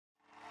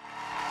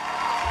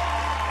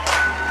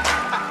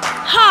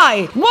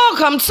Hi,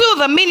 welcome to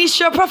the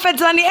ministry of Prophet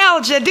Daniel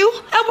Jedu,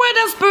 a word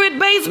and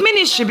spirit-based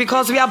ministry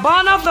because we are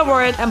born of the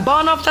word and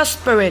born of the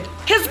spirit.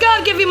 His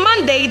God-given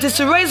mandate is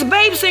to raise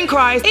babes in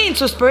Christ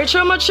into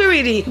spiritual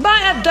maturity by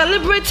a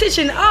deliberate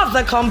teaching of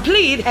the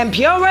complete and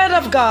pure word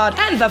of God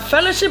and the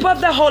fellowship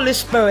of the Holy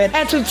Spirit,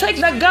 and to take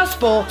the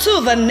gospel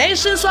to the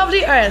nations of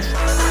the earth.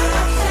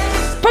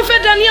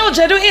 Prophet Daniel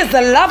Jedu is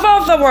the lover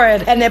of the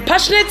word and a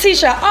passionate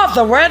teacher of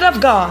the word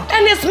of God,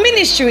 and his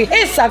ministry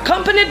is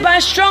accompanied by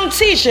strong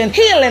teaching,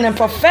 healing, and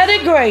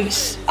prophetic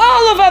grace.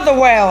 All over the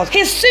world,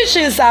 his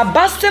teachings are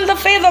boosting the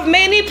faith of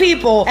many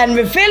people and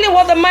revealing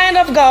what the mind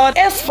of God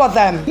is for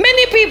them.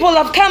 Many people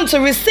have come to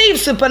receive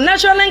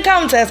supernatural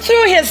encounters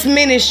through his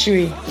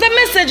ministry. The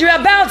message you're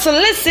about to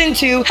listen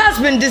to has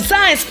been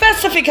designed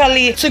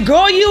specifically to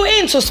grow you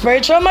into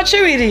spiritual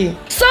maturity.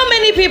 So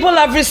many people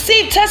have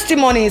received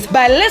testimonies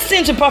by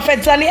listening to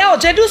Prophet Daniel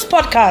Jedu's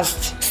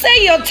podcast.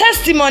 Say your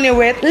testimony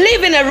with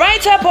leaving a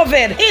write-up of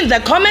it in the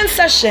comment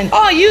section,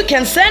 or you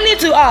can send it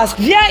to us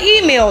via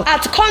email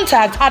at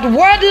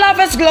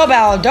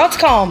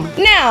contact@wordloversglobal.com.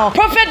 Now,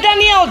 Prophet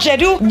Daniel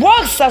Jedu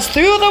walks us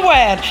through the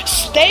word.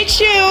 Stay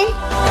tuned.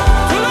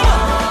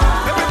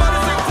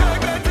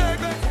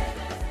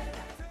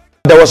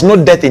 There was no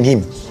death in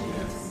him,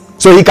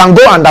 so he can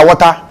go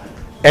underwater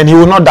and he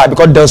will not die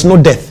because there's no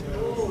death.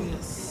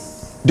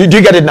 Did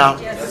you get it now?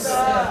 Yes,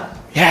 sir.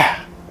 Yeah.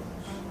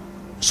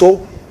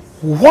 So,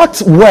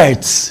 what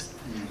words,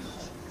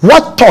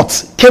 what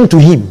thoughts came to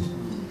him?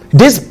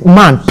 This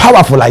man,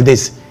 powerful like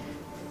this,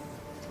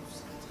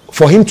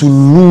 for him to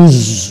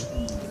lose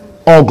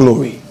all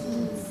glory.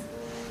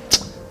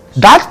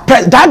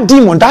 That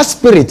demon, that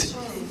spirit,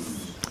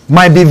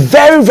 might be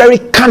very, very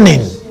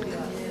cunning.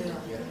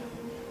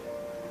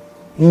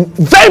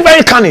 Very,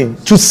 very cunning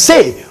to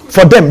say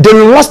for them. They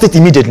lost it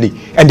immediately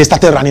and they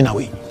started running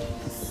away.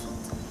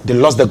 They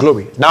lost the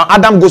glory. Now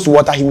Adam goes to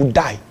water, he will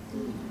die.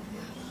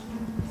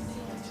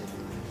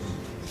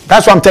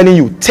 That's what I'm telling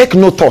you. Take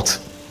no thought.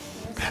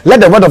 Let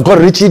the word of God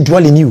richly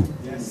dwell in you.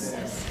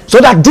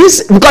 So that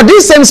because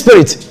this same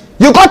spirit,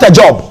 you got a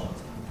job.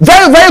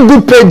 Very, very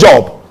good paid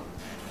job.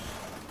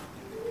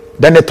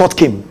 Then the thought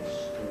came.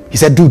 He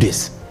said, do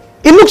this.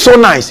 It looks so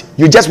nice.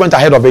 You just went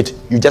ahead of it.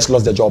 You just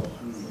lost the job.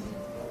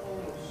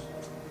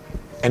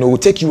 And it will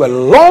take you a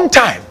long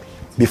time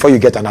before you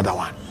get another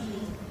one.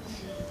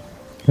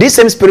 These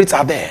same spirits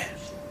are there.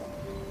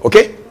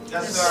 Okay?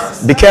 Yes,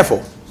 sir. Be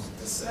careful.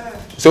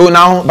 So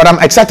now, but I'm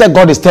excited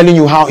God is telling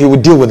you how he will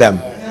deal with them.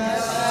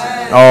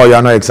 Yes. Oh, you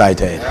are not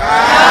excited.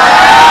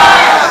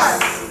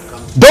 Yes.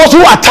 Those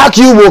who attack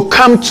you will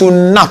come to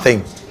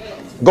nothing.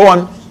 Go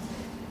on.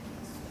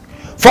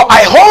 For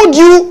I hold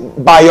you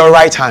by your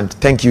right hand.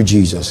 Thank you,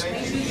 Jesus.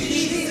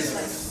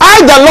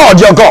 I, the Lord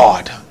your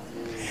God.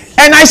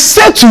 And I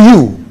say to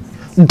you,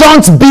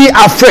 don't be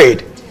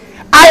afraid.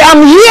 I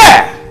am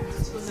here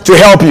to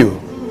help you.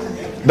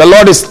 The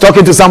Lord is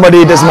talking to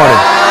somebody this morning.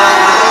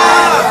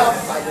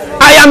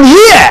 I am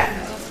here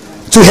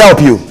to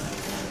help you.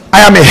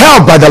 I am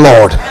helped by the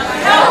Lord.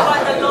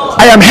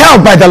 I am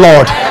helped by the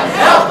Lord.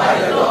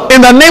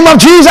 In the name of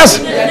Jesus,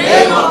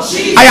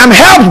 I am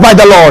helped by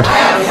the Lord.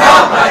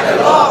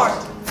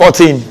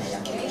 14.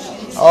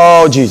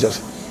 Oh,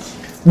 Jesus.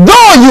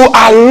 Though you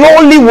are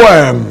lowly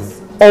worm,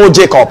 oh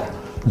Jacob,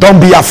 don't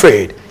be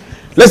afraid.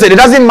 Listen, it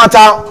doesn't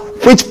matter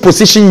which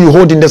position you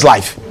hold in this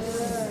life.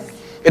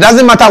 It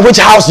doesn't matter which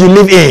house you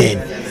live in.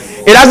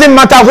 It doesn't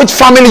matter which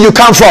family you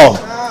come from.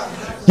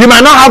 You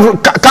might not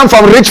have come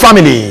from a rich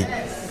family.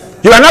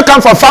 You might not come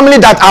from family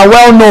that are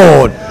well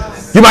known.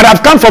 You might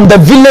have come from the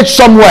village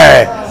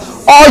somewhere.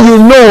 All you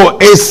know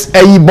is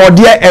a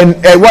Ibodia and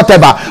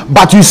whatever.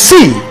 But you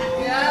see,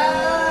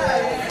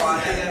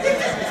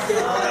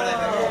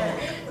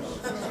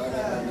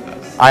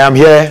 I am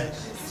here.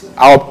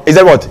 Is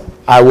that what?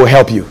 I will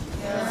help you.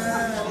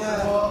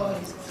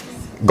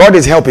 God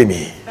is helping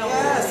me.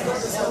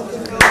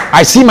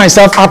 I see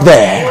myself up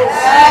there.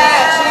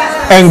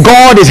 And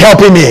God is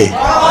helping me.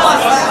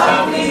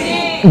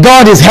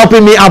 God is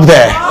helping me up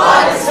there.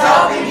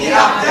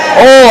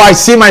 Oh, I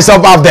see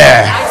myself up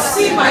there.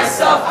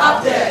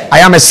 I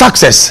am a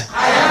success.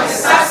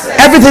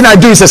 Everything I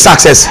do is a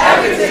success.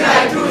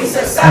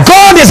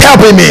 God is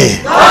helping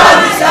me.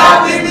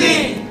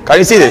 Can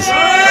you see this?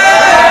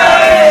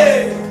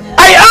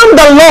 I am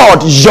the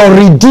Lord, your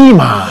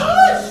Redeemer.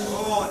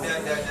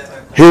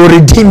 He will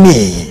redeem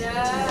me.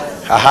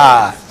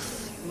 Haha.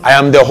 I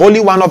am the Holy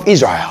One of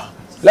Israel.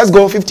 Let's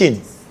go,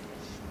 15.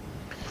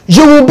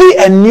 You will be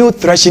a new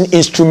threshing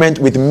instrument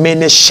with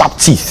many sharp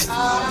teeth.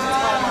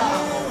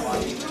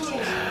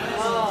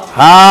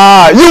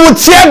 You will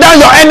tear down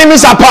your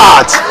enemies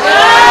apart,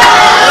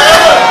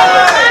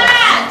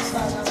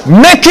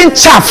 making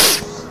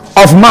chaff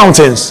of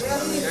mountains.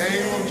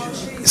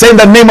 Say in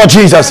the name of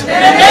Jesus. In the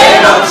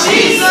name of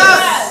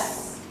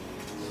Jesus.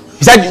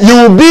 He said, you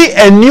will be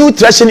a new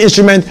threshing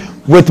instrument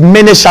with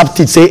many sharp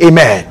teeth. Say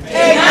amen.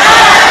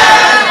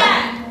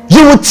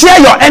 You will tear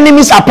your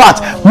enemies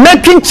apart,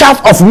 making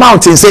chaff of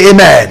mountains. Say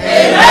amen.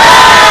 Amen.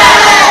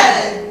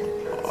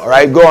 All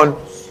right, go on.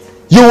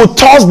 You will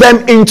toss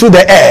them into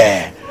the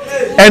air,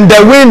 and the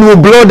wind will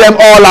blow them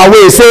all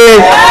away. Say,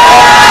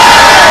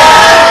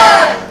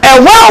 a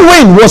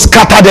whirlwind will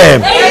scatter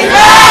them.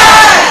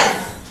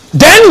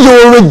 Then you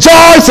will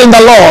rejoice in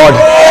the Lord.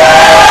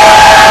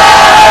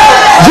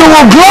 You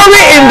will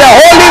glory in the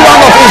Holy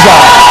One of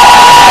Israel.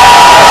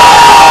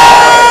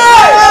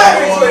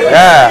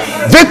 Yeah.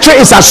 Victory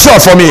is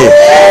assured for me.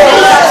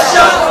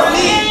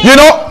 You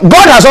know,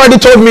 God has already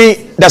told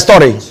me the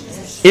story.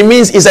 It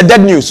means it's a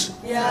dead news.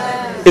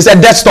 It's a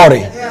dead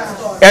story.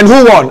 And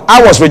who won?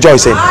 I was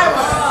rejoicing.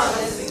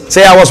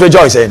 Say, I was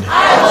rejoicing.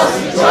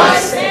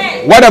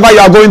 Whatever you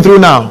are going through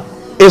now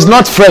is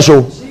not fresh.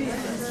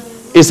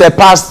 It's a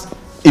past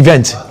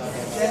event.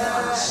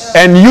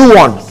 And you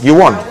won. You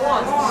won.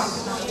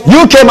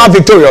 You came out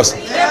victorious.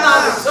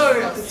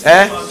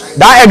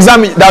 That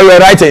exam that you were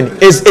writing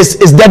is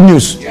dead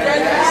news.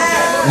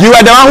 You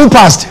are the one who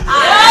passed.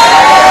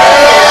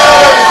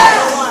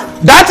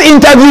 That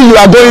interview you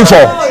are going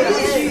for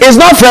is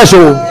not fresh.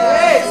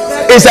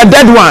 It's a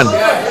dead one.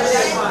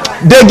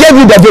 They gave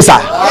you the visa.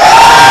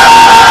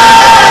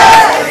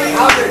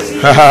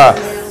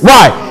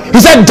 Why? He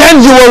said,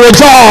 then you will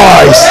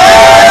rejoice.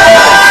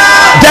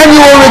 Then you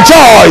will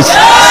rejoice.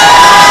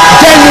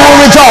 Then you will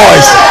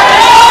rejoice.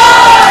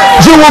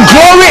 You will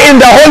glory in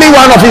the Holy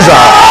One of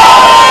Israel.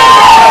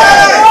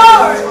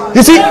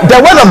 You see, the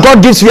word of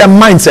God gives you a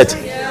mindset.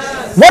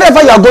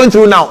 Whatever you are going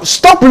through now,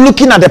 stop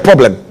looking at the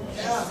problem.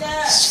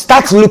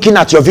 Start looking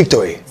at your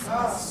victory.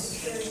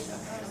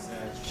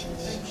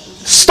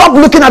 Stop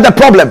looking at the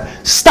problem.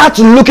 Start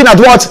looking at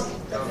what?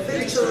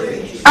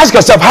 Ask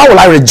yourself, how will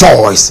I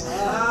rejoice?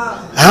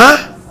 Huh?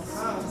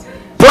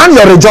 Plan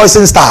your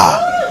rejoicing star.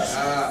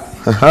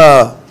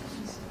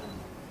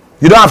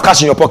 You don't have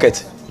cash in your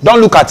pocket. Don't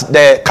look at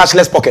the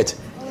cashless pocket.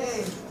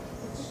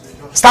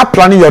 Start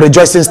planning your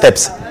rejoicing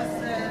steps.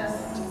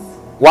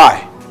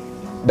 Why?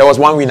 There was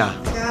one winner.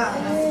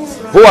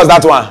 Who was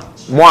that one?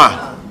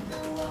 Moi.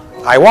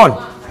 I won.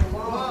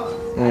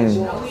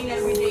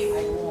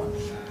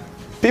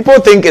 People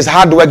think it's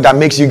hard work that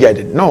makes you get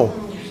it. No.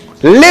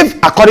 Live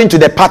according to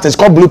the pattern. It's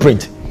called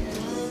blueprint.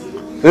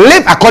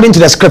 Live according to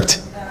the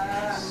script.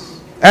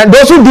 And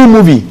those who do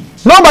movie,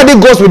 nobody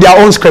goes with their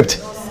own script.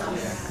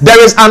 There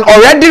is an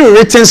already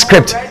written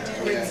script.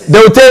 They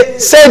will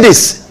say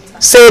this,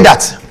 say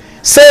that,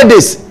 say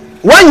this.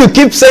 When you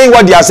keep saying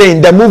what they are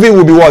saying, the movie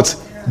will be what?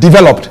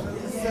 Developed.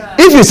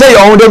 If you say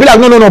your own, they'll be like,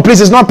 no,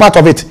 please, it's not part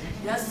of it.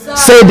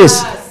 Say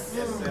this.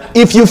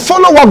 If you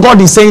follow what God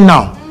is saying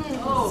now,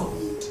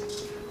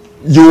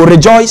 you will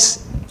rejoice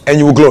and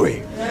you will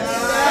glory.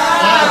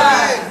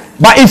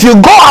 But if you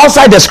go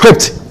outside the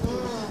script,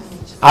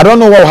 I don't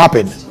know what will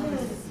happen.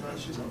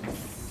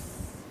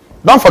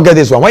 Don't forget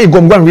this one. When you go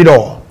and read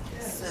all,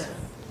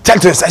 tell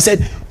to us, I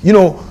said,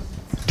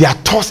 they are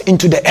tossed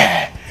into the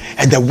air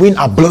and the wind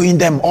are blowing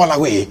them all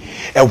away.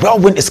 A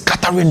whirlwind is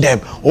scattering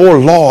them. Oh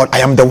Lord, I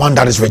am the one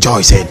that is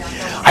rejoicing.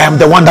 I am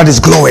the one that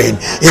is glowing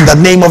in the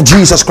name of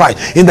Jesus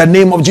Christ. In the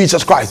name of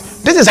Jesus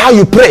Christ. This is how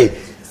you pray.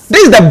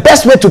 This is the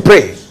best way to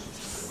pray.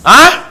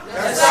 Huh?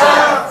 Yes,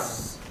 sir.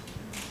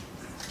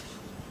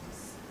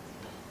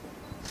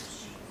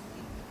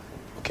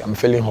 Okay, I'm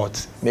feeling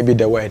hot. Maybe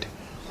the word.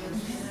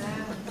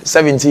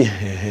 70.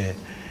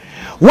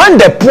 When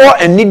the poor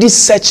and needy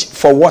search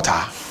for water.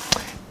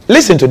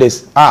 Listen to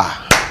this.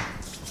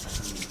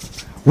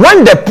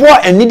 When the poor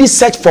and needy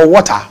search for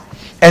water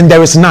and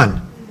there is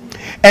none,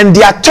 and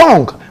their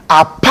tongue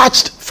are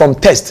parched from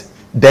thirst,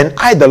 then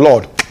I, the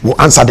Lord, will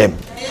answer them.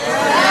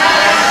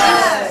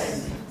 Yes.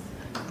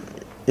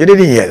 You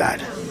didn't hear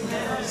that?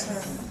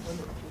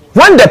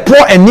 When the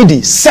poor and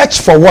needy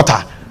search for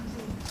water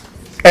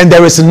and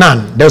there is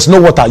none, there's no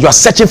water, you are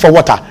searching for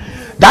water.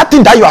 That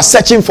thing that you are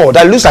searching for,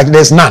 that looks like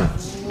there's none,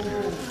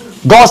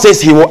 God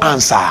says he will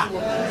answer.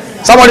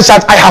 Somebody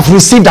shout, I have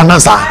received an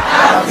answer. I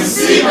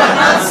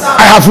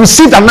have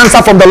received an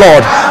answer from the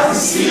Lord.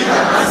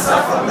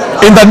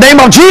 In the name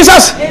of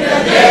Jesus.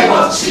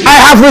 I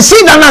have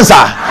received an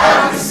answer.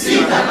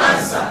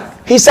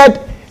 He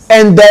said,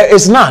 and there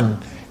is none,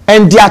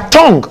 and their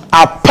tongue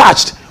are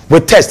parched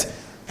with thirst.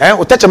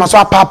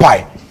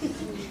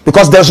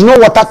 Because there's no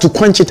water to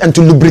quench it and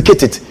to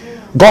lubricate it.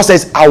 God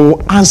says, I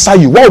will answer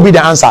you. What will be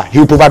the answer? He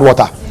will provide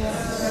water.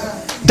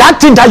 That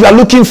thing that you are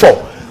looking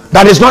for,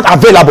 that is not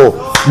available,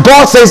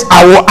 God says,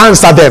 I will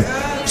answer them.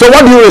 So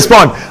what do you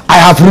respond? I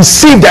have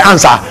received the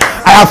answer.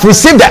 I have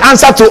received the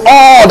answer to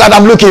all that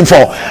I'm looking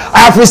for.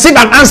 I have received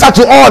an answer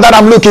to all that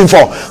I'm looking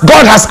for.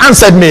 God has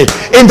answered me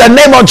in the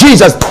name of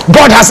Jesus.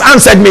 God has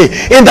answered me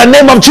in the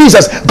name of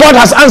Jesus. God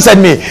has answered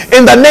me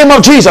in the name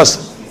of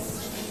Jesus.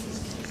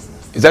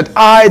 He said,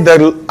 I,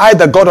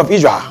 the God of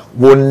Israel,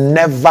 will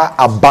never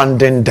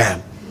abandon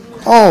them.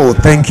 Oh,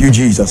 thank you,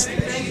 Jesus.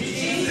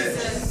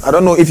 I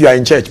don't know if you are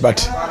in church, but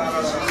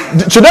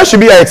today should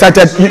be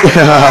excited.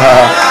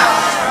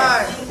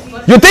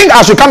 You think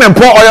I should come and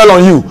pour oil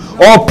on you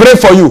or pray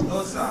for you?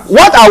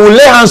 What I will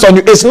lay hands on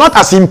you is not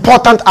as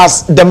important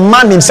as the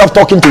man himself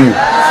talking to you.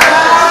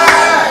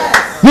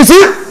 You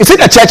see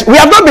the church, we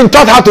have not been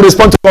taught how to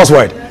respond to God's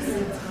word.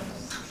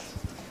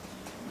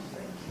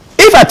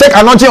 If I take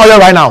anointing oil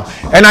right now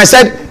and I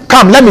said,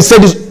 come, let me say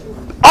this,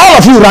 all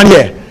of you run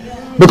here.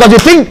 Because you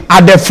think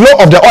at the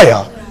flow of the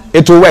oil,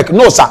 it will work.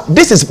 No, sir.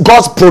 This is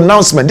God's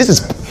pronouncement. This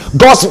is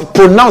God's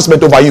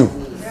pronouncement over you.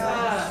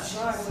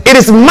 It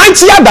is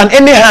mightier than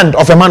any hand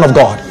of a man of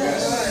God.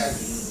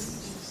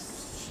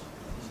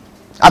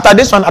 After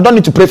this one, I don't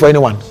need to pray for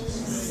anyone.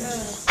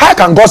 How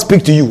can God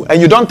speak to you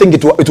and you don't think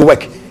it will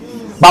work?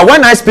 But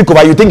when I speak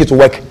over you, think it will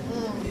work.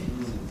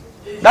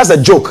 That's a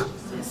joke.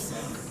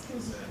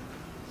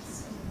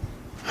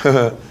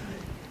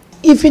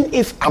 Even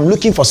if I'm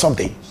looking for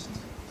something,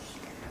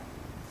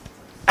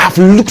 I've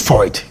looked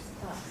for it.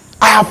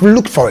 I have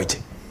looked for it.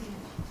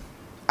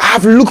 I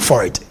have looked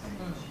for it.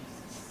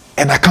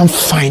 And I can't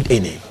find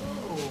any.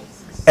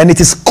 And it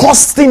is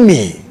costing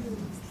me.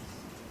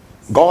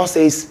 God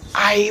says,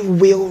 I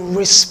will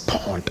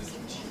respond.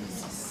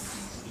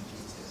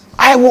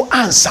 I will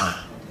answer.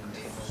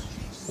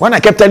 When I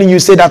kept telling you,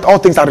 say that all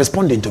things are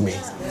responding to me.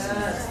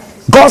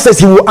 God says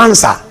he will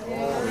answer.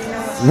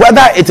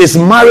 Whether it is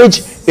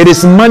marriage, it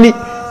is money.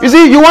 You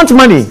see, you want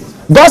money.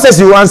 God says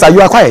he will answer.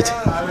 You are quiet.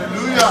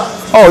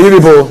 Oh, you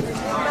people.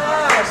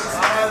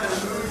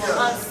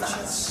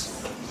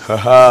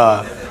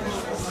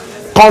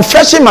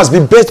 Confession must be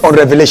based on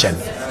revelation.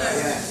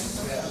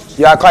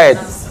 You are quiet.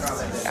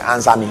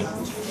 Answer me.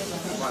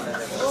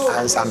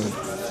 Answer me.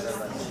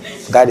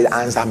 God,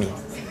 answer me.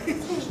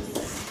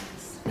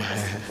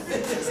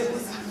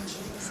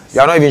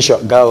 You are not even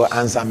sure. God will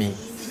answer me.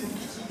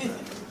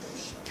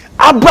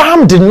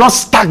 Abraham did not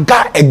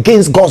stagger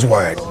against God's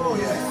word.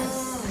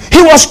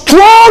 He was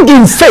strong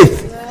in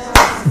faith,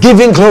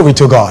 giving glory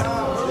to God.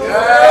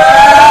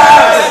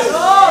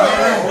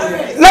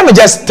 Let me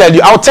just tell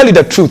you, I'll tell you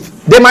the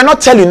truth. They might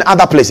not tell you in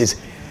other places.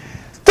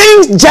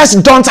 Things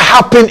just don't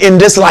happen in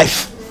this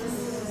life.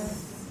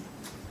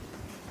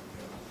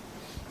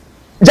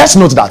 Just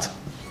note that.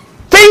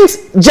 Things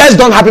just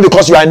don't happen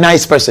because you are a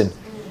nice person.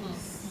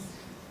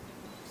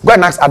 Go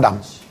and ask Adam.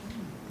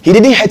 He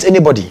didn't hurt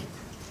anybody.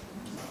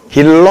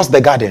 He lost the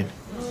garden.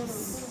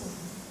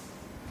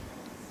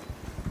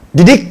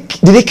 Did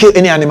he kill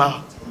any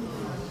animal?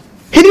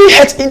 He didn't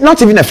hurt,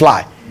 not even a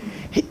fly.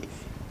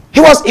 He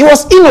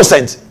was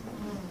innocent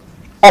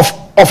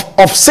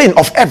of sin,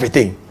 of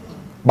everything.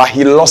 But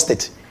he lost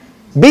it.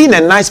 Being a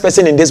nice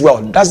person in this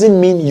world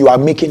doesn't mean you are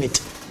making it.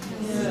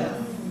 Yeah.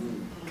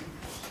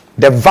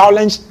 The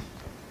violence,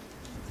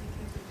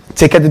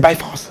 take it by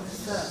force.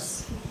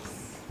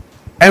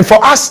 And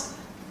for us,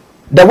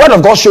 the word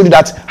of God showed you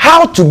that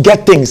how to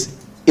get things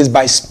is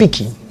by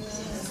speaking.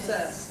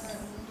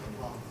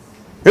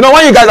 You know,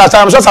 when you guys are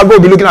tired, I'm sure some people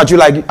will be looking at you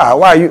like,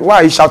 why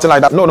are you shouting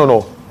like that?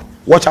 No.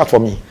 Watch out for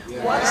me.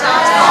 Watch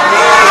out.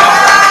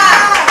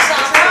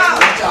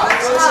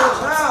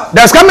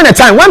 There's coming a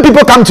time when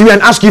people come to you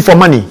and ask you for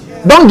money,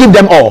 don't give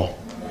them all.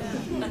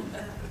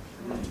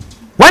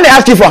 When they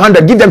ask you for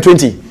 100, give them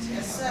 20.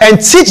 And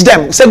teach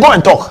them. Say, go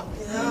and talk.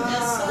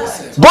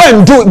 Go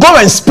and do. Go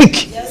and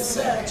speak.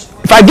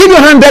 If I give you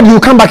 100, you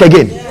come back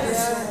again.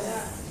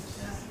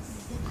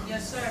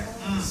 Yes, sir.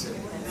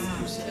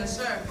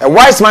 A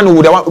wise man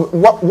would have.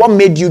 What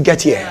made you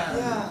get here?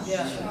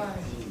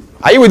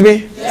 Are you with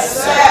me?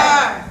 Yes,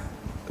 sir.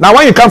 Now,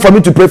 when you come for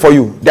me to pray for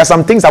you, there are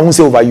some things I won't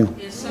say over you.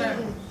 Yes, sir.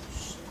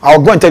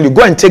 I'll go and tell you.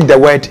 Go and take the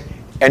word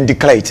and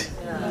declare it.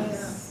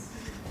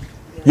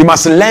 You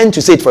must learn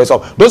to say it for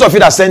yourself. Those of you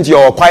that sent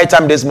your quiet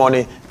time this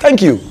morning,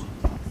 thank you.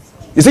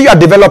 You see, you are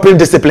developing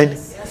discipline.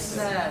 Yes,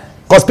 sir.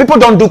 Because people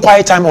don't do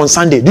quiet time on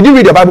Sunday. Did you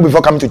read the Bible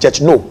before coming to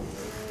church? No.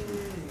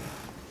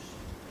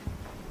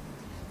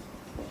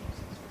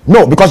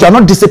 No, because you are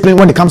not disciplined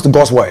when it comes to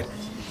God's word.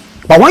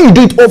 But when you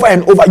do it over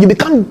and over, you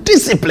become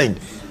disciplined.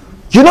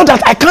 You know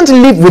that I can't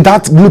live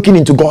without looking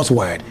into God's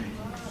word.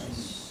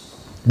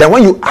 Then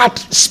when you add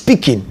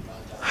speaking,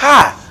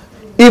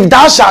 if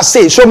thou shalt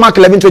say, show Mark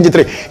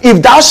 11:23.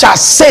 If thou shalt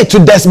say to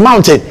this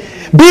mountain,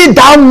 be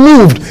thou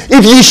moved.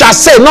 If you shall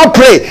say, not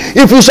pray.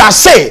 If you shall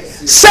say,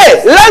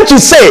 learn to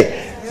say.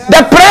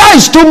 The prayer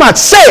is too much.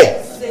 Say.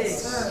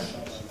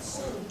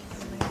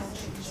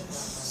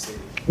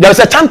 There's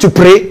a time to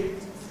pray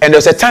and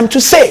there's a time to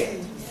say.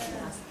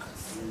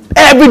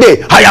 Every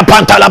day.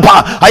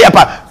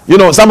 You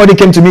know, somebody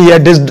came to me here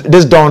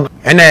this dawn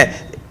and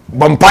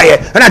Bompire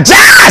and I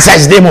just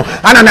says demo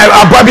and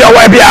I brought your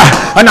way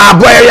and I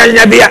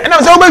and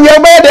I said,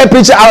 the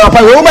preacher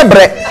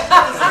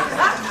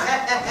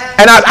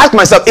and I asked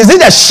myself, is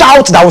it a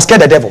shout that will scare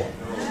the devil?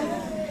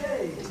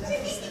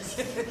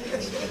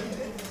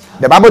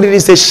 The Bible didn't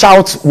say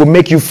shout will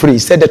make you free.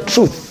 It said the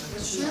truth.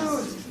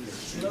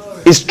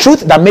 It's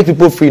truth that makes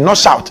people free, not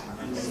shout.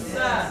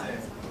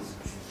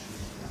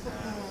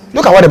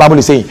 Look at what the Bible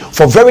is saying.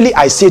 For verily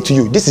I say to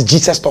you, this is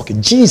Jesus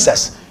talking.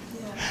 Jesus.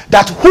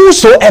 That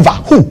whosoever,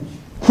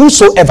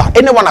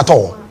 anyone at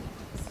all,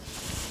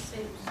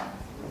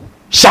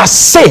 shall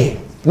say,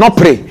 not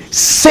pray,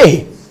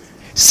 say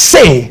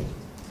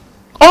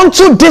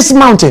unto this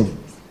mountain.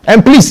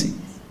 And please,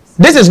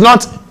 this is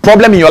not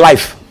problem in your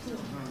life.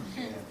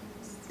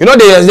 You know,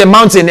 there's a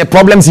mountain, the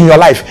problems in your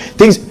life.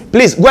 Things.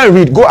 Please go and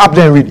read. Go up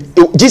there and read.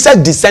 Jesus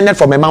descended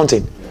from a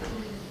mountain.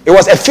 It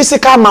was a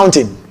physical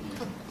mountain.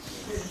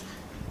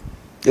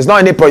 It's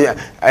not any problem.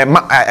 Arabia,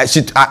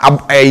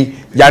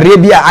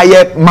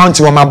 I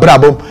mountain on my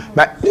brabo.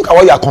 But look at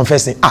what you are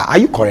confessing. Are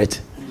you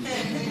correct?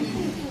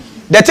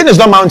 The thing is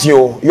not mountain.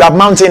 You are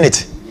mounting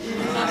it.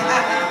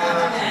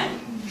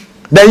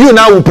 Then you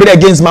now will pray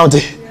against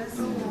mountain.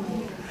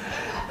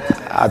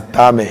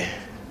 Atame.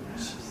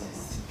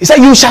 He said,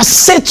 you shall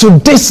say to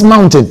this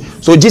mountain.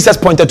 So Jesus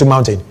pointed to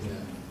mountain.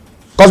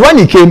 Because when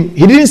he came,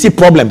 he didn't see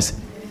problems.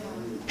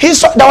 He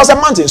saw there was a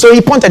mountain. So he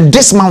pointed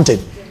this mountain.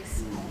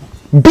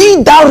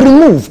 Be thou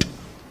removed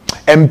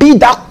and be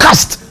thou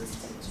cast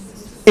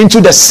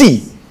into the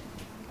sea,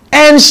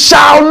 and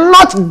shall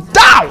not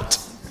doubt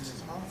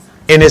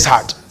in his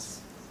heart,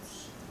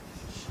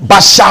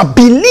 but shall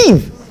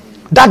believe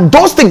that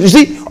those things, you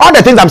see, all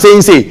the things I'm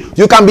saying, say,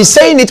 you can be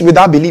saying it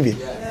without believing.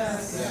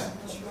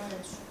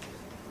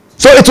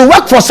 So it will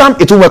work for some,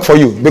 it will work for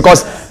you,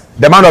 because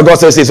the man of God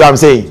says, so I'm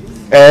saying,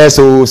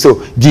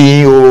 so,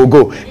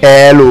 G-O-Go,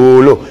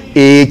 L-O-Lo,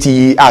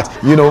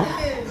 A-T-At, you know.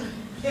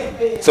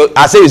 So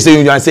I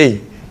say, you are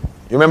saying,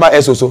 you remember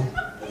S-O-So?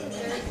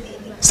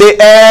 Say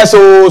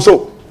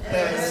S-O-So.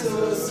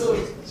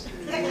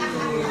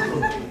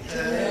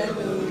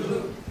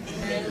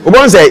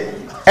 Ubon say,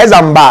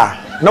 Ezamba,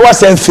 no one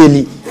said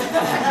Philly.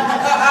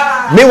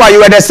 Meanwhile, you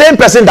were the same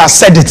person that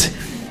said it,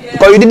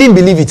 because you didn't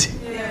believe it.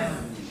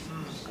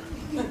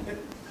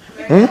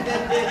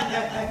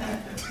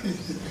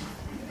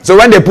 So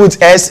when they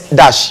put S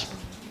dash,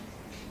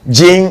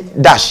 Jing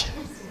dash,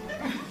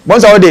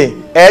 once all day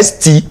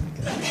S-T,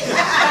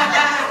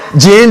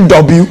 Jane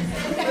W,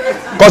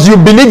 because you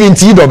believe in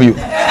TW.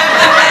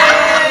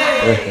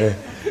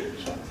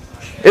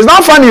 It's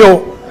not funny,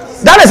 oh.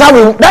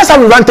 That's how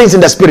we run things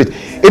in the spirit.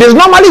 It is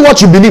normally what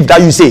you believe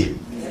that you say.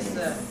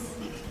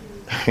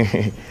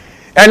 Yes,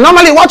 and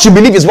normally what you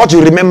believe is what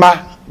you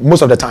remember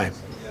most of the time.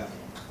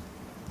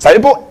 Yeah.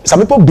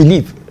 Some people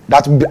believe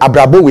that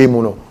abrabo we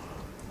mono.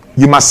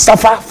 You must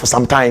suffer for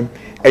some time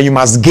and you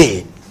must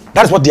gain.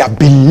 That's what they have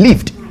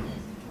believed.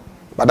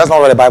 But that's not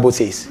what the Bible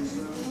says.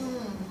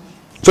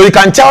 So you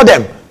can tell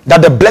them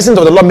that the blessings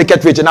of the Lord make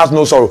it rich and has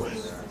no sorrow.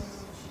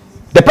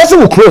 The person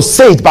will close,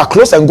 say it, but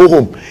close and go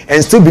home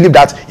and still believe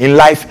that in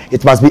life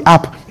it must be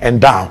up and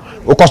down.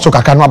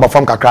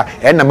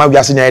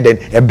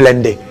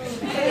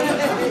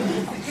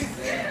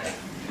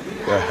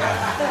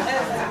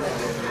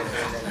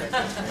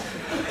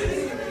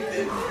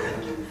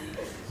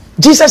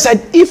 Jesus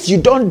said, if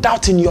you don't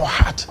doubt in your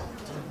heart,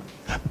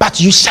 but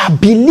you shall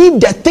believe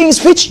the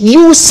things which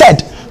you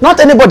said, not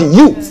anybody,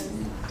 you.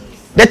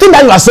 The thing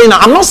that you are saying now,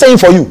 I'm not saying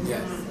for you.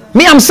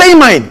 Me, I'm saying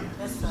mine.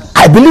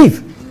 I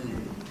believe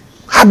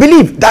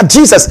that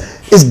Jesus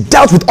is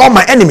dealt with all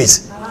my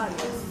enemies.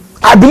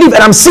 I believe,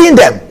 and I'm seeing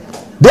them.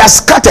 They are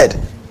scattered.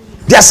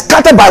 They are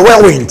scattered by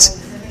whirlwind.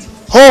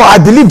 Oh, I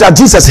believe that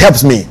Jesus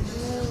helps me.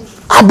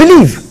 I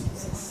believe.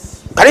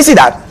 Can you see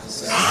that?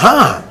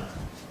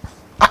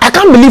 I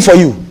can't believe for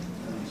you.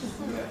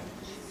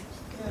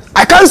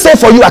 I can't say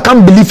for you, I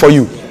can't believe for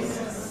you.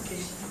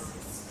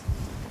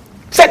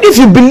 Said, if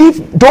you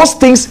believe those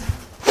things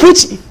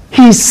which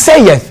he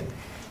saith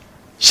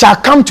shall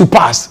come to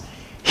pass,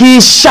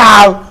 he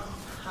shall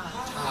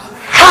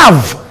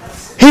have,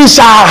 he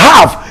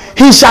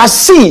shall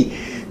see,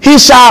 he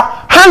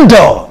shall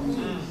handle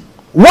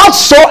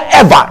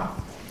whatsoever.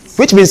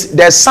 Which means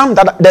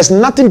there's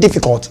nothing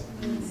difficult.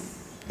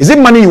 Is it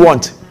money you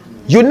want?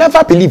 You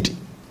never believed.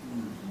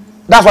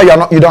 That's why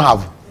you don't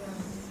have.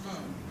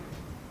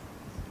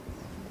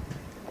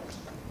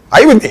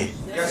 Are you with me?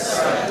 Yes,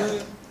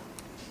 sir.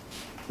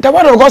 The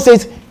word of God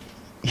says,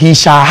 he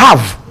shall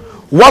have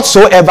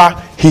whatsoever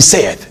he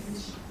saith.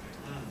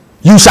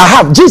 You shall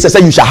have. Jesus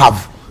said you shall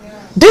have.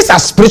 These are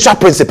spiritual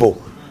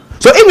principle.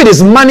 So if it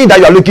is money that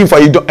you are looking for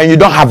and you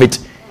don't have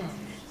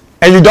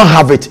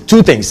it,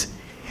 two things.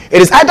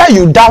 It is either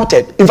you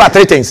doubted. In fact,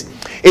 three things.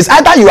 It's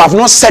either you have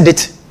not said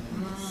it,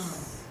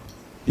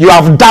 you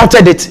have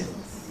doubted it,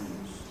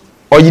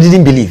 or you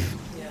didn't believe.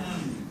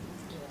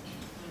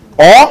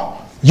 Or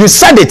you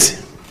said it,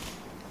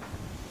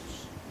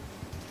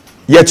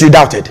 yet you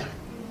doubted.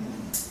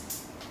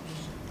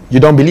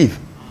 You don't believe.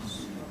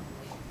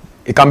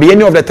 It can be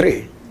any of the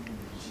three.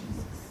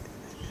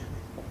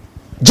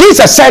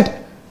 Jesus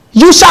said,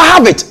 you shall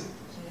have it.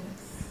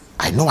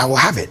 I know I will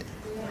have it.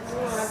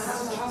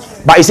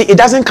 But you see, it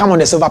doesn't come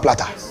on a silver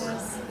platter.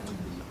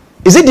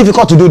 Is it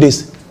difficult to do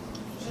this?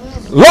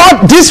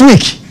 Lord, this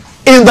week,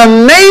 in the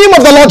name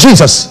of the Lord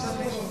Jesus,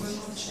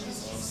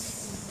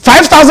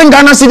 5,000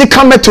 Ghana cedi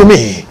come to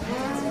me.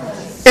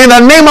 In the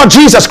name of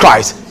Jesus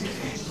Christ.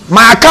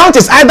 My account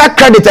is either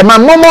credited, my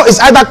Momo is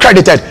either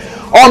credited,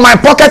 or my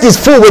pocket is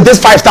full with this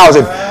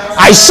 5,000.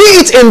 I see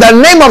it in the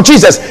name of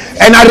Jesus,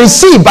 and I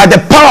receive by the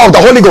power of the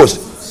Holy Ghost.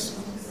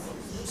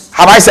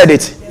 Have I said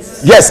it?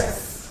 Yes,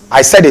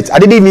 I said it. I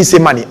didn't even say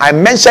money. I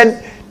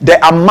mentioned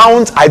the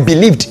amount I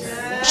believed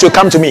should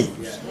come to me.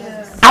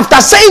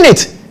 After saying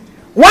it,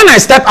 When I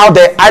step out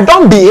there, I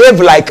don't behave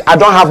like I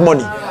don't have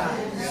money.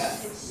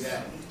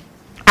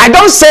 I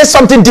don't say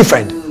something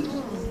different.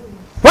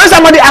 When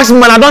somebody asks me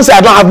money, I don't say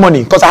I don't have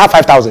money because I have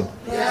 5,000.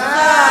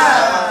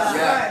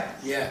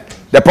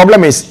 The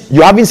problem is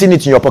you haven't seen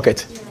it in your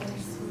pocket.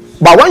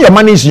 But when your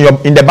money is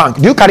in the bank,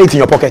 do you carry it in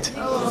your pocket?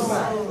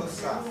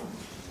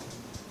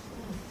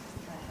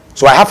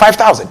 So I have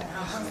 5,000.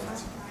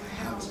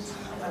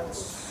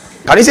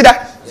 Can you see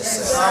that?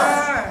 Yes,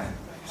 sir.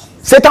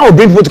 Satan will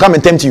bring people to come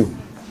and tempt you.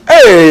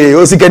 Hey,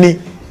 Osikeni.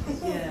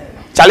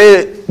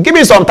 Charlie, give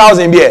me some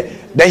 1,000 here.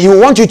 Then he will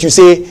want you to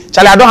say,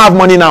 Charlie, I don't have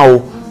money now.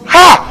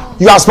 Ha!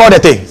 You have spoiled the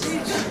thing.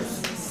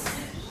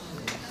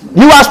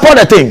 You have spoiled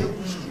the thing.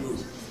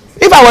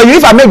 If I were you,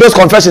 if I make those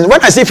confessions,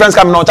 when I see friends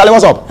coming on, Charlie,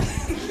 what's up?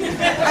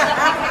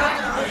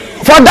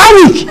 For that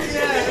week,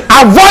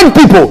 avoid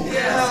people.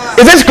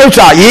 Is it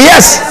scripture?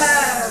 Yes.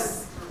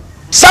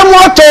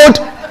 Samuel told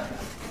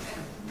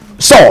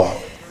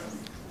Saul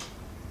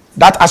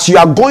that as you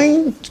are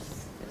going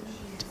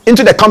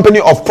into the company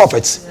of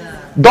prophets,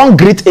 don't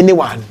greet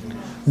anyone,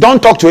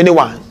 don't talk to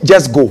anyone,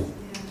 just go.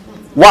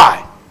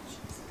 Why?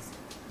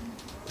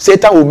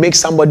 Satan will make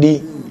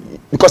somebody,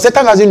 because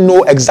Satan doesn't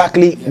know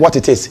exactly what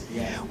it is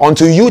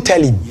until you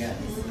tell him.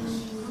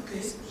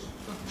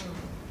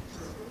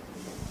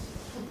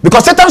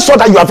 Because Satan saw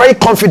that you are very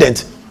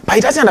confident, but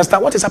he doesn't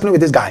understand what is happening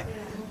with this guy.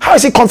 How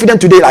is he confident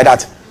today like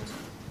that?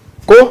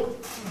 Go.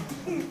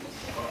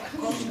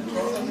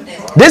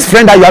 This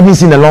friend that you haven't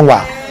seen in a long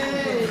while.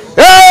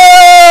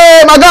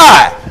 Hey, my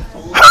guy.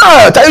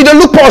 Tell you don't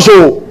look posh.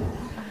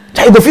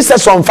 Tell you go fit set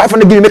some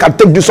 500 give me make I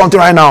take do something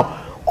right now.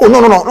 Oh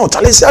no.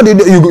 Charlie, say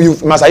you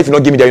must if you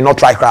not give me there, you not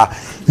try cry.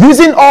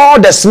 Using all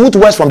the smooth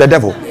words from the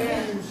devil.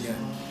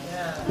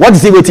 What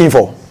is he waiting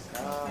for?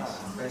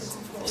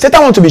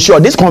 Satan wants to be sure.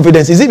 This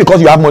confidence, is it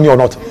because you have money or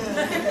not?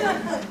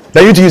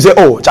 Then you say,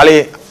 oh,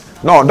 Charlie,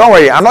 no, don't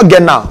worry. I'm not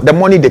getting now. The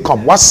money they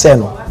come. What's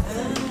saying?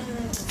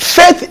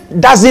 Faith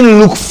doesn't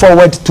look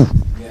forward to.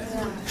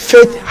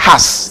 Faith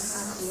has.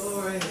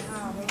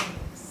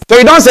 So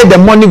you don't say the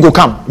money will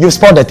come. You've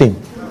spoiled the thing.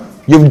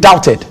 You've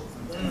doubted.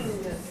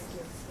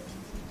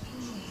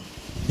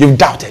 You've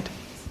doubted.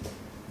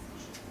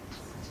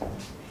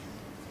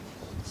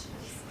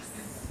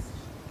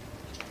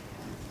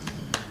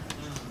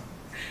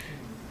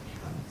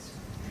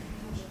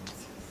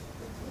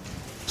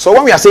 So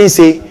when we are saying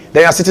say,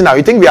 then you are sitting now,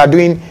 you think we are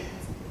doing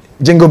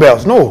jingle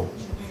bells. No,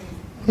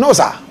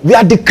 sir. We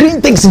are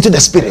decreeing things into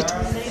the spirit.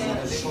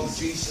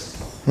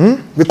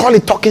 We call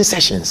it talking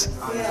sessions.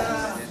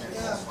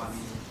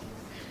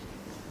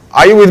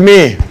 Are you with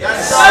me?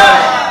 Yes,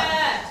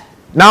 sir.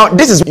 Now,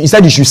 this is he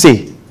said you should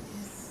say.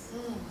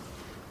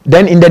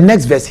 Then in the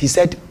next verse, he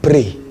said,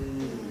 pray.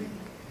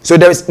 So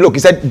there is, look, he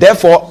said,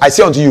 therefore I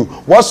say unto you,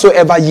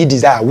 whatsoever ye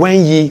desire,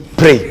 when ye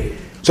pray.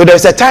 So there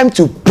is a time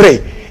to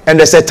pray, and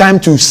there's a time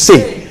to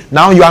say.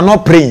 Now you are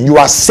not praying, you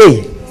are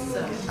saying.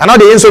 And now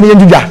they ain't so many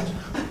do that.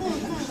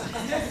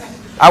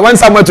 I went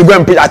somewhere to go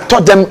and preach. I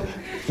taught them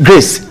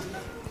grace.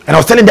 And I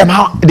was telling them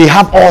how they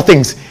have all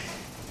things.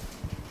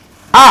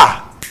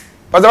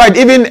 But right,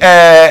 even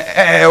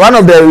one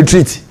of the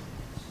retreat.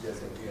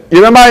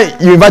 You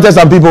remember you invited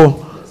some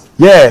people?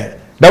 Yeah.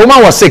 The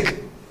woman was sick.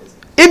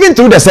 Even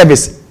through the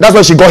service, that's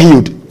why she got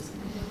healed.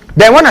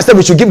 Then when I said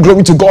we should give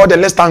glory to God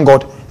and let's thank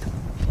God.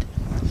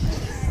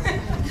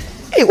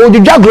 Hey, oh,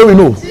 you just glory,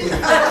 no.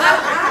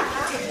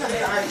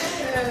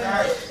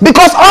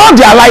 Because all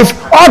their life,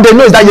 all they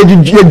know is that you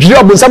dream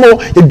up some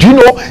more, you dream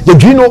one way.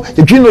 Do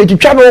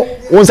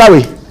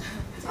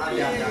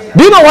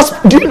you know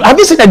have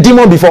you seen a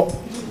demon before?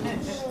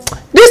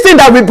 This thing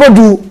that we both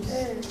do,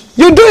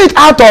 you do it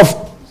out of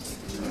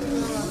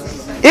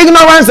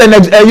ignorance and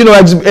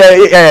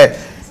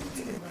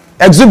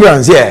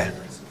exuberance. Yeah,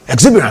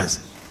 exuberance.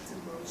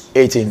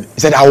 18. He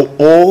said,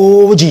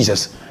 "Oh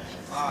Jesus,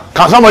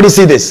 can somebody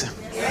see this?"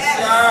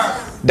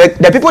 Yes.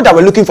 The people that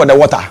were looking for the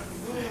water,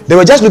 they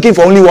were just looking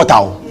for only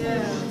water.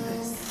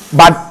 Yes.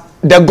 But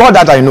the God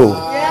that I know,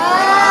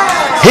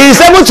 yes, He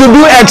is able to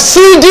do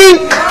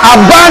exceeding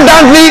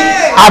abundantly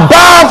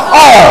above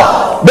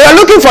all. They are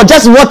looking for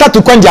just water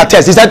to quench their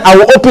thirst. He said, I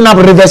will open up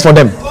rivers for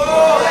them.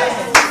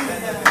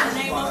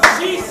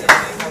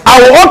 I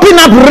will open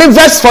up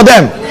rivers for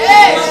them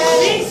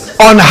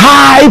on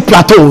high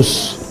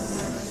plateaus.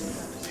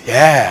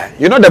 Yeah.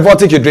 You know the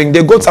water you drink,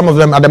 they go, some of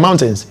them at the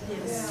mountains.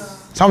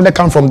 Some of them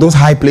come from those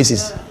high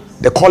places.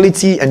 The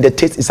quality and the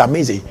taste is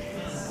amazing.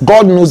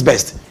 God knows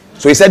best.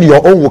 So he said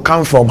your own will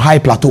come from high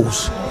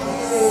plateaus.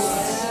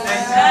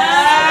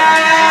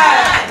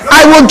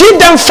 I will give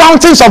them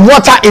fountains of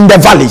water in the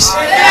valleys.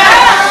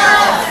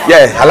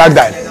 Yeah, I like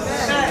that.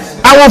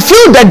 I will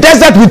fill the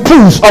desert with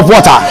pools of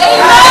water.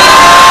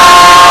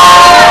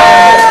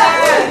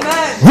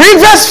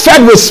 Rivers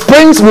fed with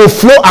springs will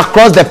flow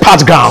across the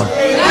parched ground.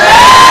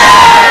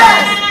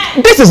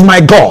 This is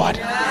my God.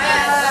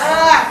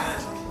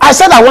 I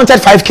said I wanted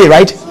 5K,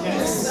 right?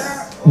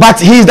 But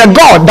He is the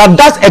God that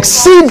does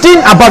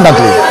exceeding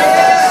abundantly.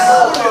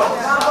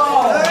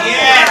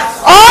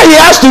 All He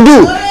has to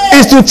do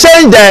is to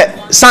change the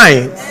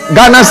sign.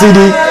 Ghana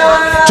cedi,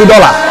 $2.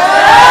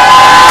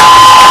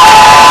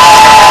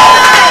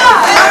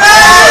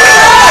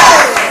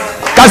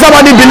 Can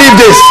somebody believe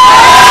this?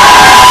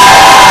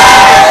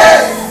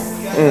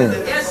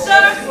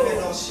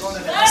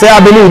 Say, I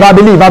believe, I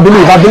believe, I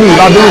believe, I believe,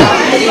 I believe.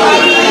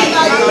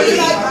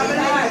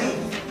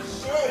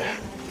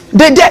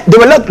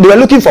 They were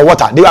looking for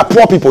water. They were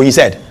poor people, he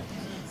said.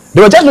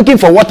 They were just looking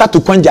for water to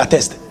quench their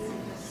thirst.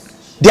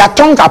 Their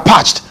tongues are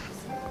parched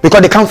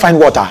because they can't find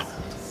water.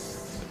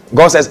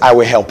 God says, I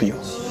will help you.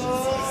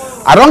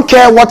 I don't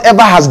care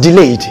whatever has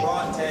delayed.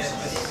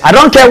 I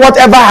don't care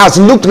whatever has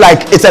looked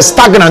like it's a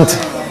stagnant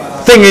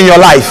thing in your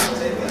life.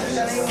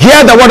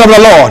 Hear the word of the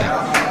Lord.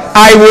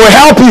 I will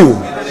help you.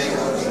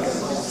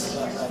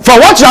 For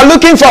what you are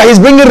looking for, He's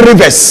bringing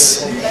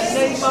rivers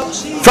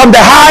from the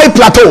high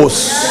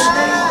plateaus.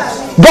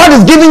 God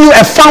is giving you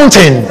a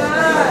fountain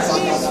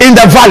in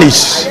the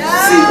valleys.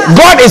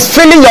 God is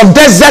filling your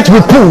desert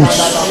with pools.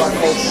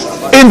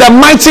 In the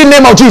mighty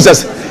name of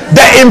Jesus.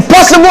 The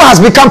impossible has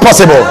become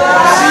possible.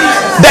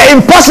 The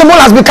impossible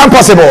has become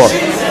possible.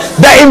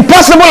 The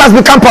impossible has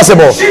become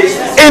possible.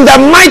 In the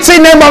mighty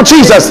name of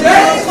Jesus.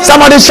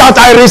 Somebody shout,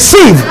 I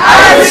receive.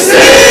 I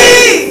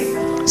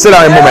receive. Sit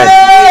down a moment.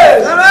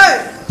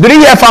 Did you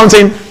hear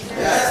fountain?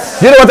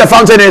 Do you know what a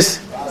fountain is?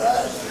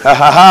 Ha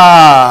ha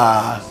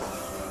ha.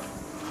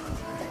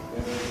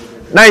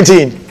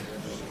 19.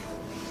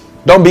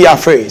 Don't be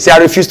afraid. Say, I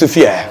refuse to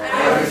fear.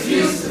 I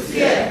refuse to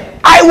fear.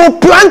 I will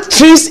plant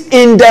trees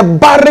in the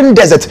barren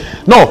desert.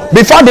 No,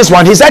 before this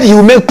one, he said he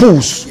will make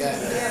pools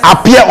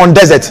appear on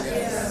desert.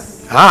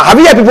 Have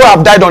you heard people who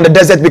have died on the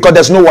desert because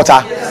there's no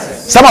water?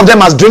 Some of them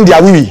must drink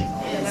their wee.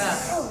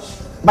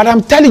 But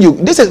I'm telling you,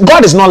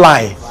 God is not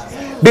lying.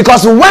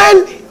 Because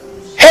when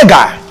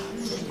Hagar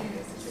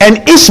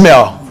and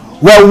Ishmael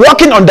were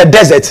walking on the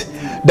desert,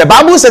 the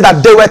Bible said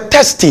that they were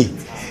thirsty.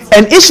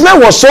 And Ishmael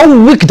was so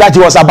weak that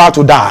he was about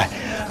to die.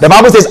 The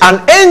Bible says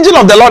an angel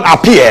of the Lord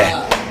appeared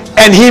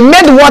and he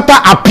made water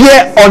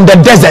appear on the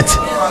desert.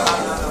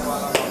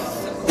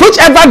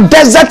 Whichever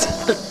desert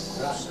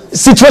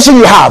situation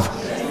you have,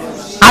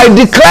 I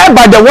declare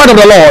by the word of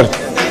the Lord,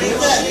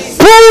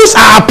 pools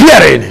are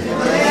appearing.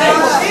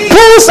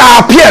 Pools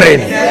are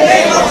appearing.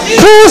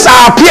 Pools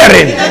are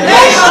appearing.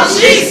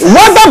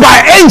 Whether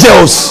by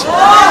angels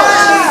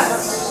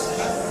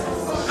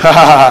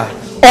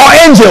or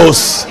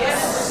angels.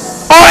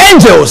 Or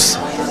angels,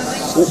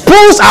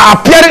 pools are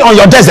appearing on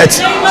your desert.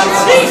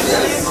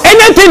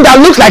 Anything that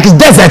looks like it's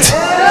desert,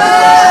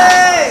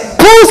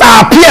 pools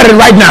are appearing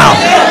right now.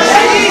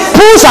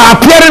 Pools are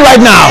appearing right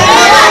now.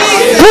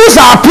 Pools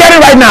are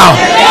appearing right now.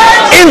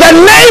 In the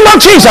name of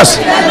Jesus.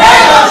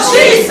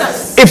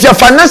 If your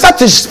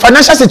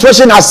financial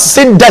situation has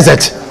seen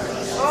desert,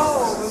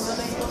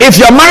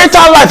 if your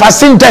marital life has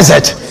seen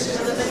desert,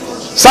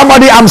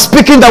 somebody, I'm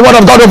speaking the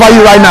word of God over you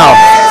right now.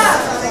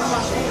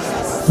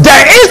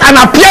 There is an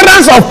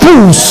appearance of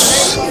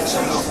pools.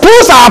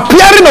 Pools are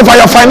appearing over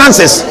your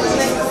finances.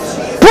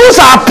 Pools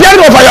are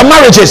appearing over your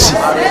marriages.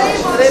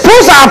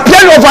 Pools are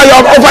appearing over your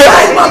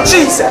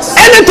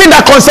anything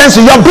that concerns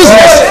you, your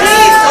business.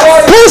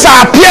 Pools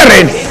are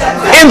appearing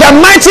in the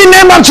mighty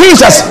name of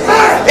Jesus.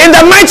 In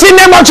the mighty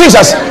name of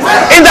Jesus.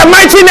 In the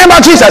mighty name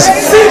of Jesus.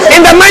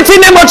 In the mighty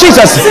name of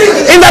Jesus.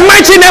 In the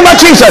mighty name of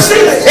Jesus.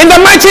 In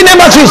the mighty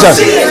name of Jesus.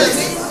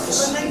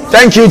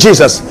 Thank you,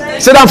 Jesus.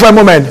 Sit down for a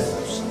moment.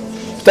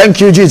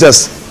 Thank you,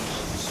 Jesus.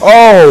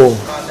 Oh,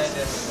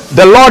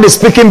 the Lord is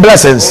speaking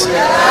blessings.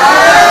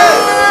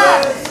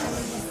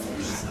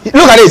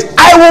 Look at this.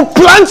 I will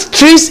plant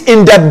trees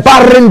in the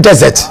barren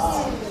desert.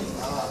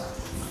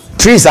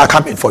 Trees are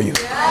coming for you.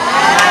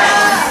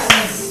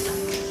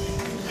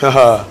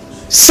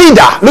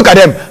 Cedar, look at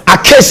them.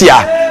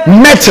 Acacia,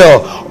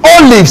 myrtle,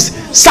 olives,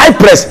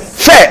 cypress,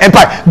 fir, and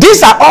pine.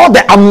 These are all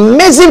the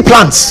amazing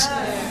plants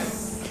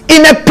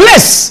in a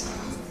place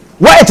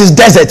where it is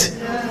desert.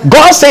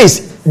 God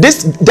says,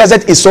 this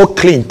desert is so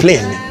clean,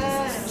 plain.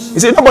 He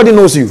said, nobody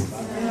knows you.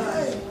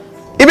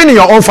 Even in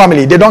your own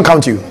family, they don't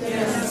count you.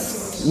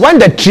 When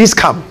the trees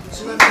come,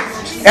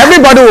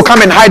 everybody will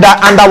come and hide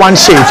under one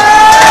shade.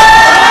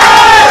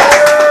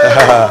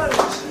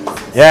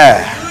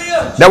 Yeah.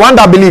 The one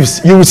that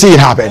believes, you will see it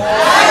happen.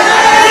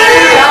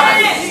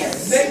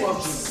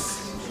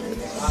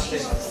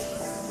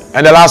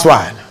 And the last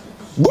one.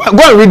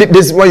 Go and read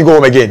this when you go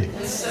home again.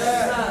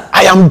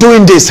 I am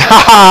doing this.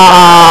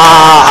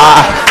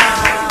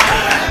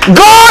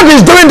 God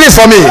is doing this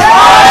for me.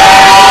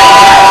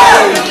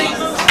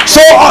 So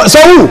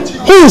who?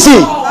 Who is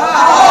he?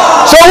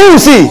 So who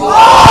is he?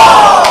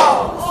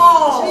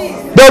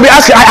 They will be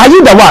asking, are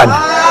you the one?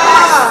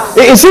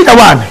 Is he the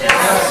one?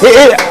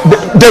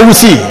 They will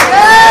see.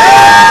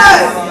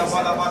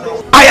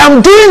 I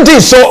am doing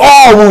this so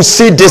all will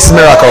see this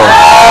miracle.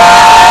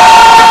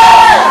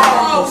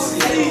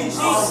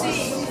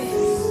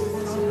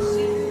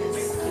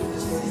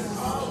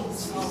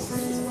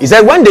 He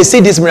said when they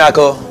see this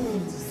miracle,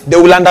 they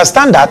will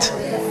understand that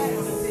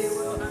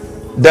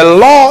the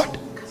Lord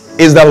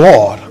is the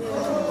Lord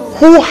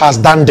who has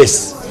done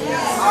this.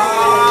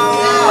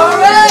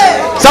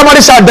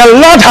 Somebody shout, the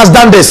Lord has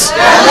done this. The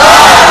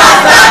Lord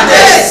has done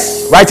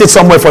this. Write it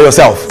somewhere for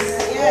yourself.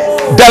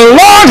 The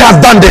Lord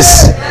has done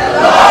this.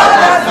 The Lord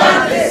has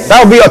done this.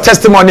 That will be your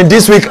testimony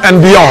this week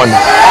and beyond.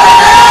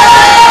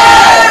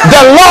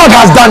 The Lord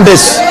has done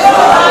this.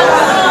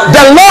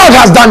 The Lord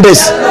has done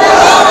this.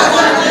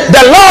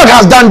 The Lord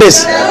has done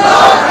this.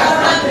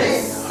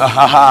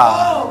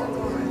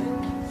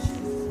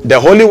 The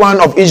Holy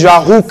One of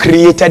Israel who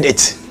created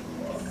it.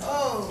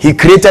 He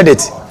created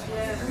it.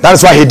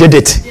 That's why he did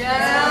it.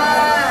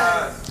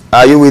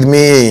 Are you with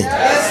me?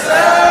 Yes,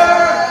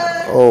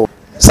 sir. Oh.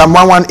 Psalm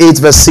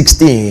 118 verse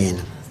 16.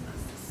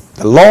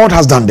 The Lord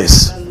has done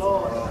this.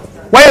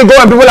 When you go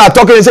and people are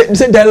talking, they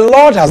say the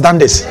Lord has done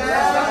this.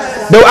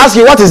 They will ask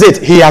you, what is it?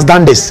 He has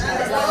done this.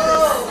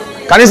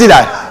 Can you see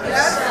that?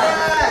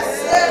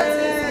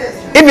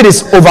 If it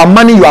is over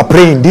money you are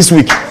praying this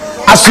week,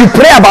 as you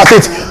pray about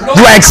it,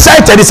 you are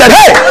excited. He said,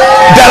 hey,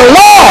 the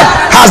Lord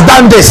has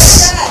done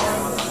this.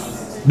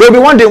 They will be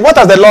wondering, what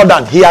has the Lord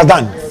done? He has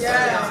done.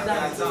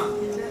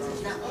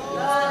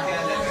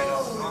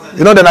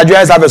 You know the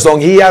Nigerians have a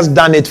song, he has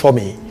done it for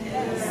me.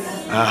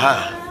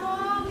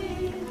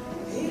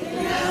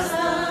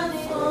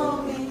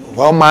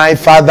 What my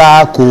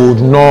father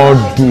could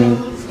not do,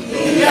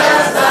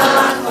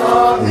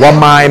 what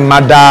my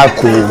mother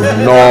could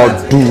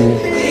not do,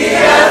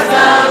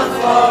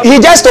 he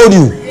just told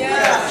you.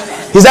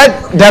 He said,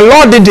 the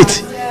Lord did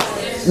it.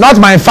 Not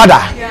my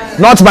father,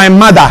 not my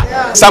mother.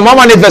 Psalm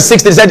 118 verse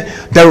 16 said,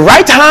 the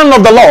right hand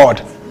of the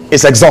Lord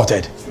is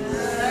exalted.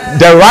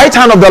 The right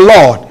hand of the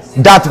Lord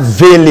that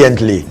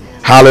valiantly.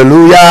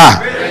 Hallelujah.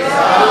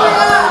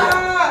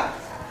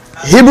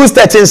 Hebrews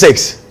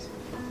 13:6.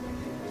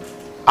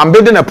 I'm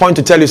building a point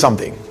to tell you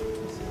something.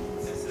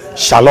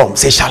 Shalom.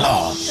 Say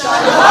shalom.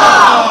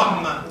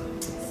 Shalom.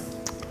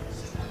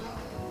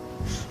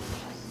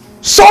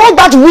 So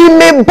that we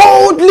may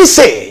boldly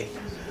say,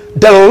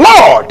 the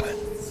Lord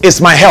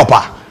is my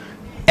helper,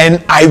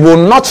 and I will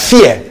not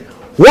fear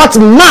what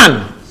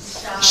man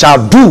shall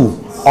do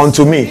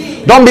unto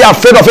me. Don't be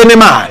afraid of any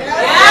man.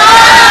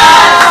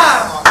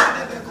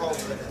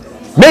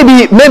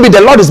 Maybe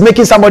the Lord is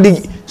making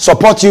somebody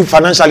support you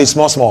financially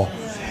small,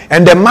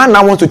 and the man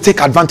now wants to take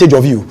advantage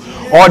of you,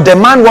 or the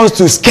man wants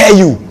to scare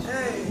you.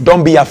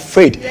 Don't be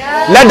afraid.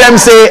 Let them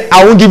say,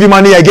 I won't give you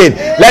money again.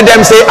 Let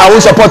them say, I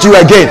won't support you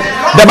again.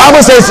 The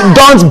Bible says,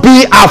 don't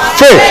be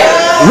afraid.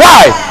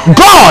 Why?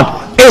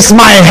 God is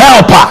my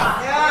helper.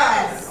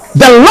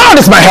 The Lord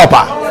is my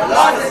helper.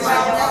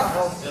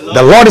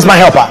 The Lord is my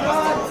helper.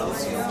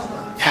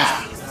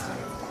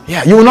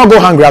 Yeah, you will not go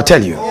hungry, I'll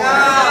tell you.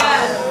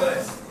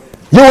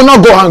 You will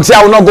not go hungry. Say,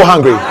 I will not go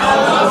hungry.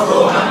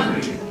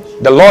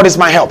 The Lord is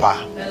my helper.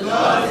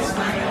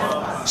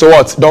 So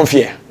what? Don't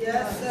fear.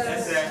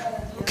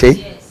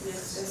 Okay.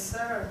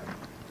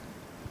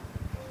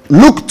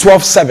 Luke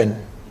 12:7.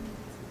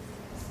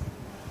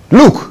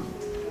 Luke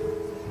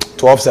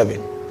 12:7.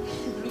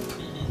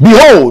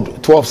 Behold,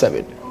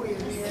 12:7.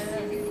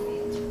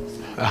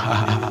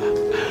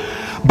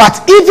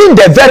 But even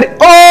the very,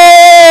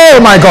 oh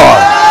my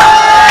God.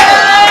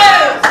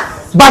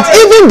 But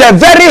even the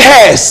very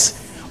hairs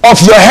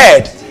of your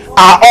head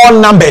are all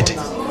numbered.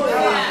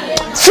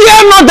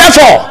 Fear not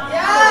therefore.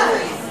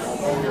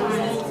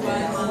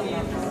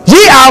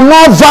 Ye are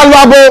more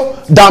valuable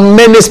than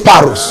many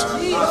sparrows.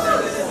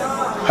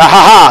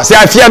 Say,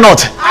 I fear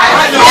not.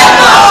 I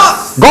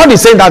fear not. God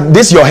is saying that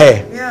this your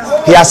hair.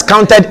 He has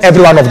counted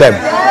every one of them.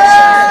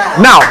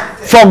 Now,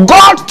 for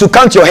God to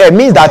count your hair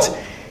means that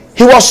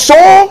he was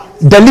so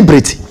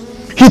deliberate.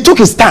 He took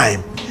his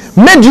time,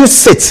 made you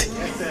sit.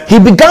 He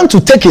began to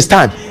take his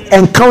time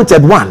and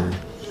counted 1,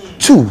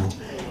 2,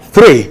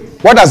 3.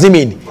 What does it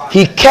mean?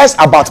 He cares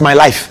about my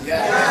life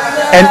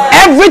and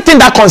everything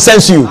that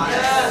concerns you.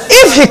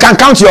 If he can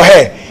count your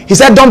hair, he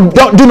said,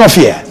 do not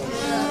fear.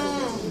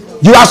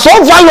 You are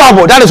so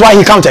valuable. That is why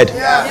he counted.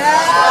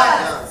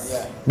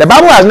 The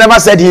Bible has never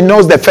said he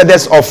knows the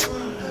feathers of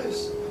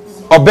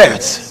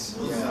birds,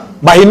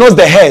 but he knows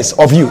the hairs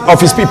of you, of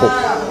his people.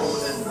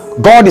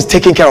 God is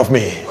taking care of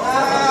me. You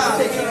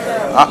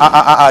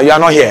are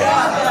not here.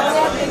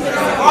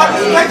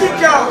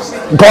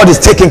 God is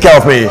taking care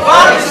of me.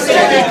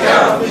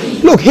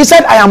 Look, he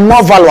said, I am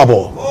more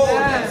valuable.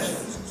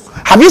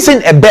 Have you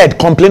seen a bird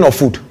complain of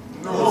food?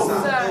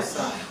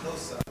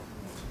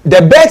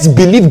 The birds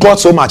believe God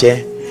so much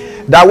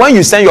that when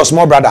you send your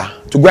small brother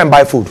to go and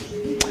buy food,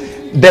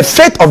 the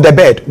fate of the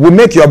bird will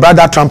make your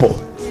brother trample,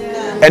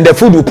 and the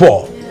food will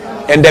pour,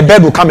 and the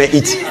bird will come and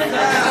eat.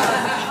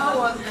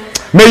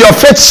 May your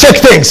faith shake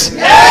things.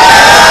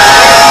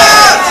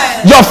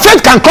 Your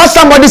faith can cause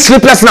somebody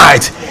sleepless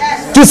night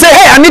to say,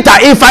 hey Anita,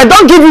 if I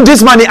don't give you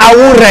this money, I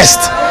won't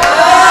rest.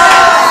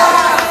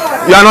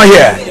 You are not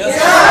here.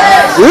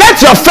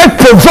 Let your faith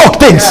provoke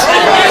things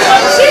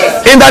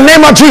in the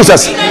name of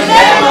Jesus.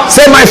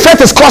 Say, my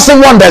faith is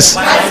causing wonders.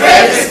 My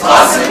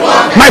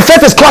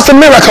faith is causing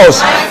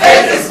miracles.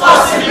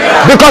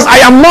 Because I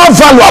am more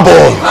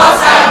valuable.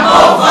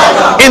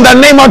 In the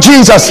name of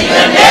Jesus.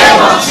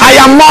 I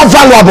am more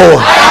valuable.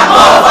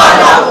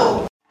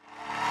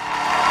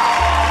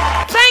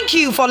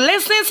 Thank you for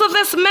listening to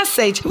this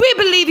message. We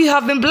believe you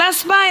have been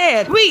blessed by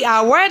it. We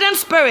are Word and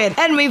Spirit,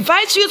 and we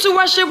invite you to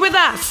worship with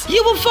us.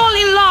 You will fall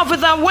in love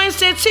with our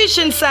Wednesday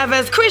teaching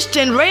service,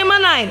 Christian Rhema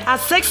 9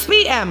 at 6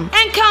 p.m.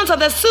 Encounter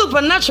the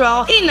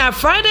supernatural in our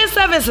Friday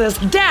services,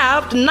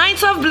 Depth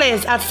Night of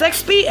Bliss at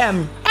 6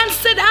 p.m. And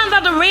sit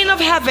under the rain of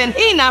heaven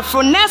in our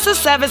Fullness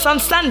service on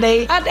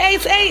Sunday at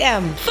 8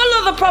 a.m.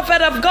 Follow the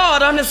Prophet of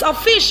God on his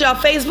official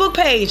Facebook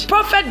page,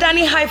 Prophet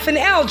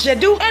Danny-El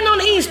Jedu, and on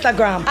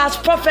Instagram as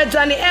Prophet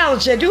Danny-El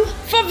Jedu.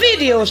 For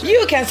videos,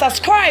 you can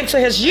subscribe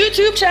to his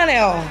YouTube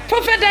channel.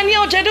 Prophet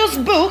Danny-El Jedu's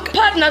book,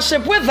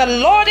 Partnership with the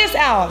Lord, is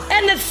out,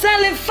 and it's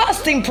selling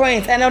fasting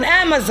print and on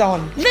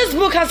Amazon. This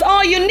book has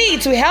all you need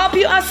to help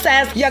you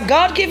access your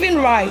God-given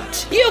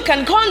right. You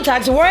can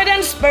contact Word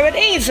and Spirit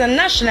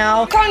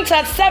International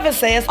Contact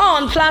Services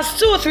on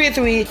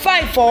 +233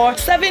 54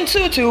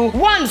 722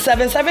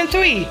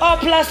 1773 or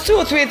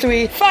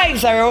 +233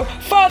 50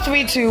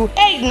 432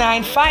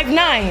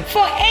 8959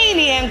 for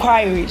any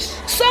enquiries.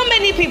 So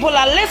many people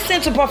are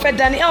listening to Prophet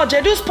Danny-El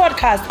Jedu's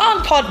podcast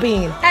on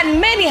Podbean, and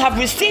many have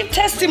received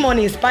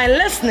testimonies by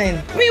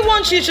listening. We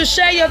want you to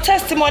share your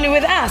testimony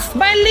with us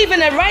by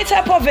leaving a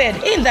write-up of it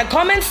in the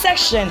comment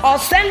section or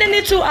sending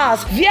it to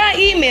us via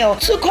email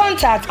to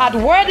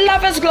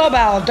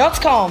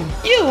contact@wordloversglobal.com.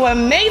 You were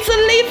made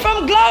to live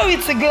from glory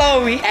to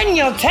glory, and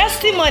your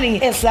testimony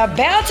is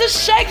about to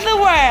shake the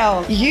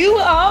world. You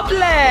are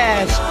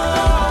blessed.